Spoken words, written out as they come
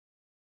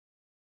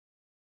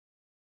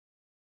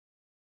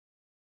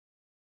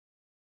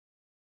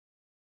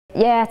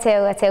Yeah,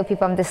 I tell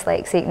people I'm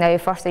dyslexic now.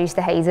 First I used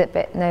to hide it,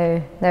 but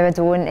now I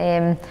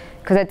don't,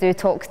 because I do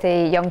talk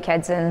to young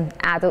kids and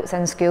adults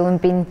in school,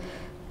 and being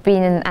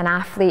an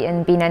athlete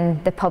and being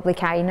in the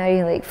public eye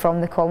now, like from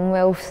the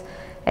Commonwealth,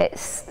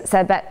 it's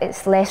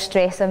less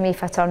stress on me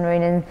if I turn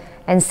around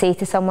and say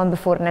to someone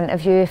before an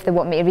interview, if they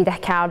want me to read a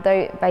card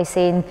out, by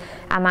saying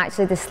I'm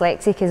actually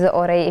dyslexic, is it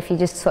alright if you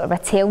just sort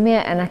of tell me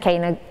it and I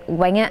kind of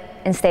wing it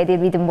instead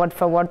of reading word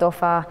for word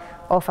off a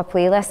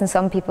playlist? And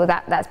some people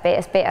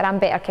it's better. I'm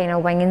better kind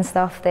of winging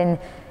stuff than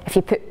if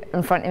you put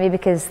in front of me,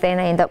 because then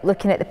I end up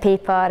looking at the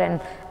paper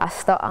and I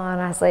stutter,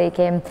 and I was like,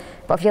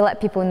 but if you let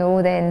people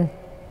know, then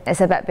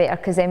it's a bit better,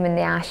 because then when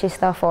they ask you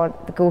stuff or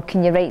they go,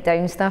 can you write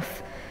down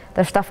stuff,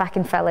 there's stuff I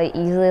can fill out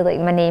easily, like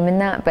my name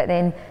and that, but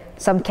then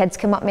some kids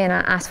come up to me and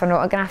I ask for an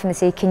autograph and they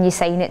say, can you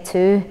sign it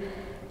too?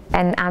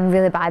 And I'm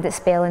really bad at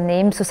spelling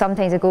names, so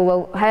sometimes I go,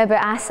 well, how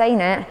about I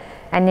sign it,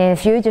 and then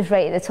if you just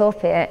write at the top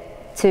of it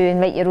too and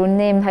write your own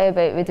name, how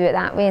about we do it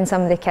that way? And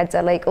some of the kids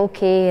are like,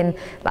 okay, and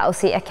I'll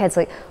say to kids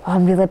like, oh,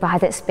 I'm really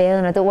bad at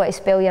spelling, I don't want to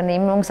spell your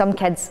name wrong. Some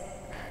kids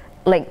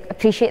like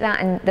appreciate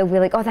that, and they'll be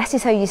like, oh, this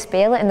is how you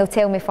spell it, and they'll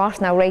tell me first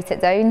and I'll write it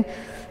down,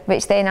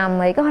 which then I'm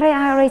like, all right,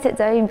 I'll write it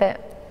down.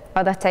 But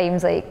other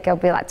times, like, I'll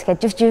be like to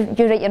kid, just you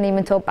write your name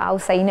on top, but I'll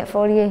sign it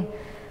for you.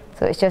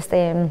 So it's just,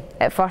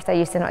 at first I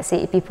used to not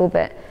say to people,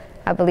 but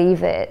I believe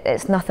that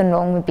it's nothing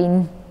wrong with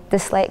being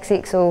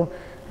dyslexic. So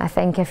I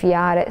think if you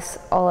are, it's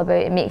all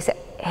about, it makes it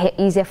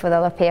easier for the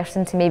other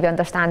person to maybe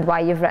understand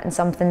why you've written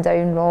something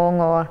down wrong,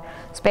 or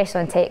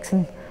especially in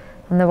texting.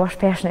 I'm the worst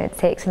person at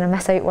texting, I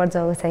miss out words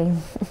all the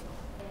time.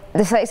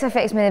 Dyslexia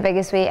affects me in the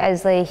biggest way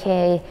is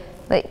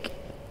like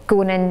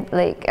going in,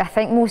 like I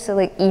think mostly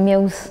like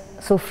emails.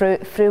 So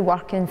through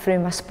work and through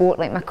my sport,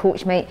 like my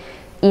coach might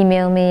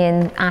email me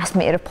and ask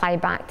me to reply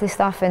back to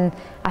stuff, and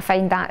I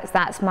find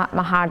that's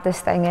my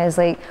hardest thing, is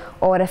like,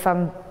 or if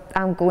I'm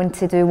going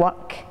to do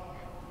work,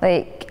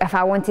 like if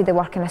I wanted to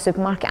work in a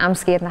supermarket, I'm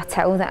scared in a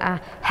till that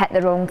I hit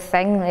the wrong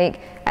thing, like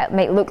it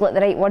might look like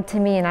the right word to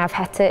me and I've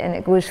hit it and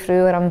it goes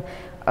through,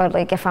 or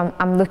like if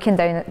I'm looking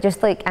down,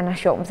 just like in a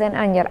shopping centre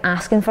and you're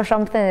asking for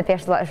something and the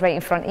person is right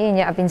in front of you and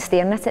yet I've been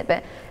staring at it,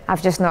 but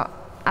I've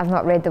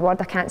not read the word,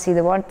 I can't see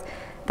the word.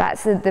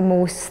 That's the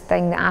most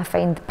thing that I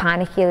find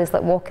panicky, is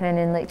like walking in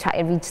and like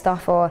trying to read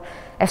stuff, or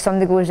if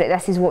somebody goes, right,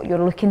 this is what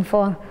you're looking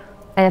for,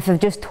 and if they've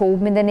just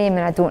told me the name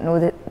and I don't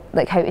know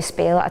like how to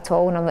spell it at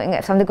all, and I'm looking,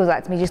 if somebody goes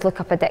like to me, just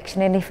look up a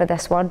dictionary for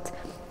this word,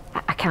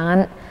 I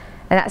can't.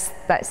 And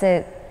that's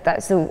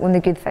the only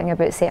good thing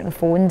about certain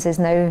phones, is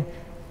now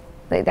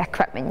like the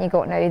equipment you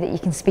got now that you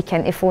can speak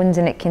into phones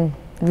and it can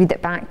read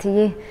it back to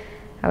you.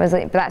 I was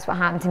like, but that's what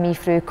happened to me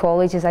through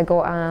college, is I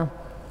got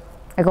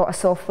a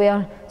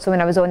software, so when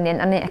I was on the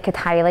internet I could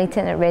highlight it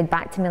and it read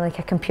back to me like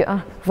a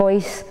computer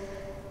voice,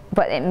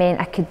 but it meant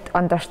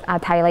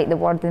I'd highlight the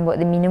word and what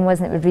the meaning was,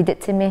 and it would read it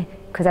to me,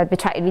 because I'd be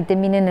trying to read the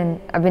meaning and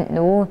I wouldn't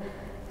know,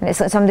 and it's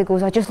like somebody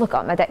goes, I just look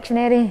up my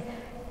dictionary,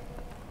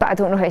 but I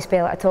don't know how to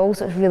spell it at all,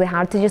 so it's really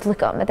hard to just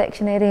look up my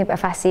dictionary. But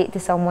if I say it to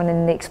someone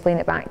and they explain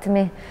it back to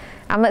me,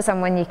 I'm like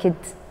someone you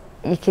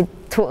could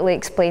totally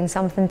explain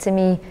something to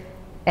me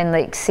and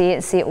like say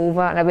it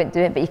over, and I wouldn't do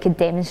it, but you could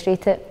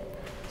demonstrate it.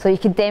 So you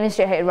could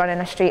demonstrate how to run in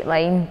a straight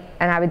line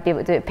and I would be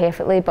able to do it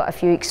perfectly, but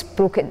if you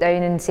broke it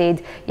down and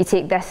said, you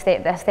take this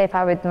step,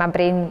 my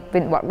brain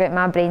wouldn't work out.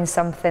 My brain's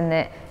something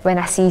that when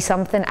I see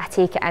something, I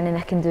take it in and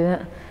I can do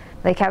it.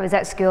 Like I was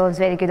at school, I was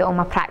very good at all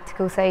my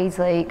practical sides,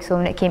 like so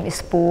when it came to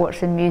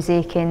sports and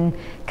music and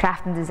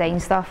craft and design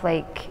stuff,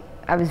 like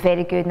I was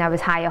very good and I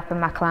was high up in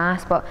my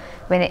class, but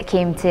when it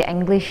came to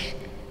English,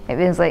 it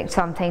was like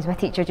sometimes my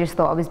teacher just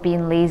thought I was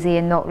being lazy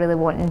and not really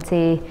wanting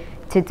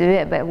to do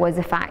it, but it was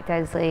the fact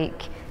is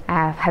like,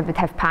 I would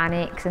have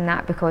panics and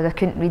that because I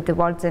couldn't read the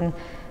words, and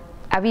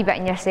a wee bit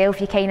in yourself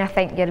you kind of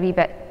think you're a wee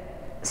bit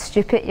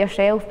stupid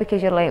yourself,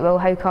 because you're like, well,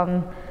 how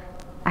come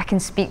I can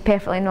speak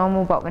perfectly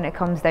normal, but when it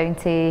comes down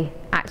to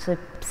actually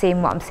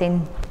saying what I'm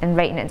saying and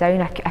writing it down,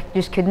 I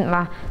just couldn't.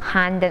 My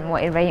hand didn't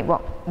want to write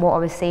what I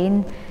was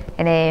saying,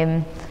 and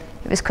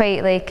it was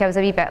quite like, I was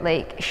a wee bit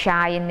like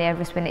shy and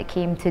nervous when it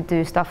came to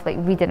do stuff like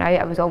reading out.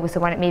 I was always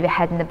the one that maybe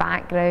hid in the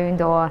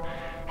background, or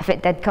if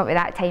it did come to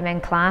that time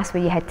in class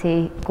where you had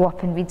to go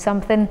up and read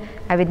something,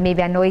 I would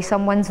maybe annoy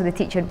someone, so the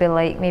teacher would be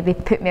like, maybe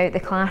put me out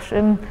the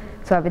classroom,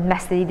 so I would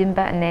miss the reading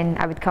bit, and then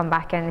I would come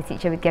back in and the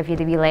teacher would give you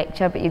the wee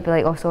lecture, but you'd be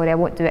like, oh sorry, I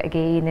won't do it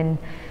again,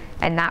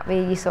 and that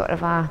way you sort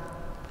of, I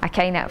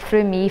kind of,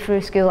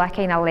 through school, I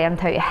kind of learned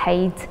how to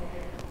hide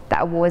that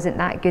I wasn't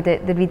that good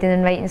at the reading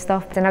and writing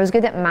stuff. And I was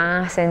good at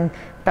maths and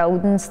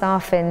building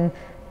stuff and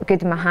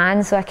good with my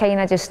hands, so I kind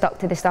of just stuck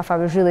to the stuff I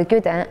was really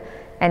good at.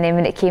 And then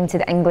when it came to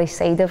the English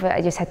side of it, I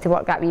just had to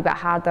work that wee bit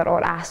harder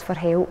or ask for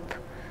help.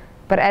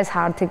 But it is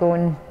hard to go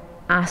and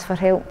ask for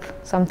help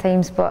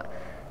sometimes, but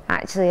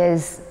actually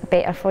is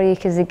better for you,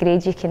 because the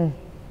grade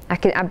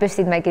I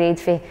boosted my grade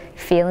for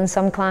failing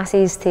some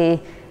classes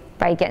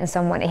by getting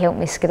someone to help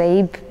me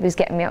scribe. It was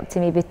getting me up to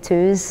maybe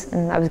 2s,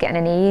 and I was getting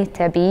an A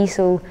to a B,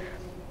 so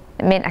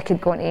it meant I could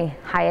go into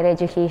higher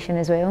education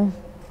as well.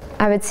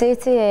 I would say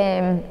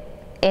to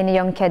any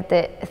young kid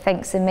that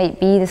thinks they might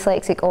be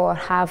dyslexic or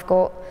have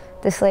got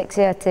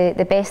dyslexia,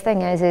 the best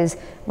thing is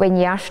when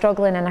you are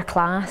struggling in a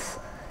class,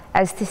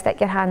 is to stick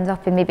your hands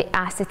up and maybe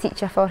ask the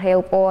teacher for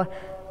help, or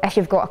if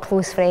you've got a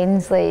close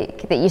friends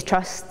like that you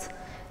trust,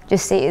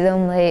 just say to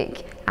them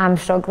like, I'm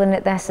struggling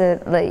at this,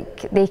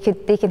 like they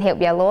can help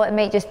you a lot. It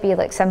might just be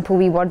like simple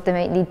wee word they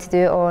might need to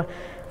do, or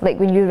like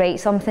when you write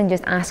something,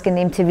 just asking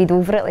them to read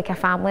over it like a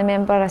family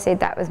member. I said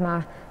that was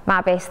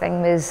my best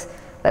thing, was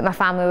like my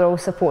family were all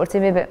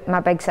supporting me, but my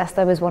big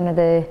sister was one of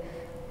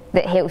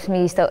that helps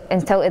me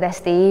until to this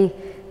day.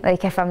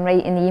 Like if I'm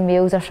writing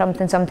emails or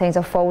something, sometimes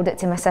I'll forward it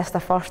to my sister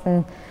first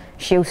and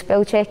she'll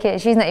spell check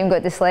it. She's not even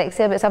got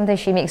dyslexia, but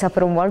sometimes she makes up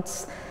her own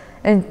words.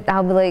 And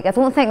I'll be like, I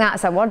don't think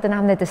that's a word and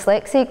I'm the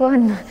dyslexic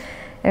one.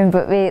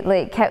 But we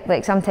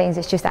like sometimes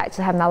it's just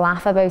actually having a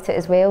laugh about it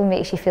as well,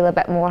 makes you feel a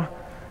bit more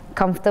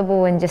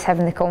comfortable, and just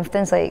having the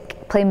confidence.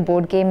 Like playing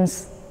board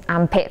games,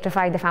 I'm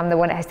petrified if I'm the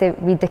one that has to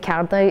read the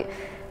card out.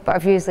 But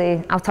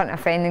I'll turn to a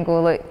friend and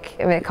go, look,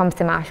 when it comes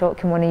to my shot,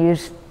 can one of you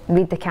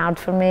read the card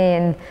for me?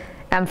 And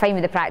I'm fine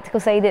with the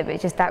practical side of it, but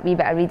it's just that wee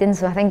bit of reading.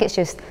 So I think it's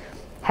just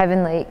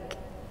having like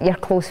your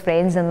close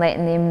friends and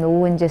letting them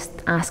know and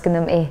just asking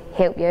them to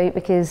help you out,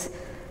 because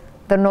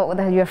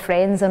they're your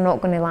friends, they're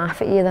not going to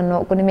laugh at you, they're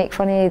not going to make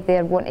fun of you,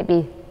 they're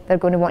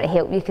going to want to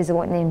help you because they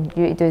want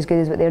you to do as good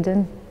as what they're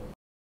doing.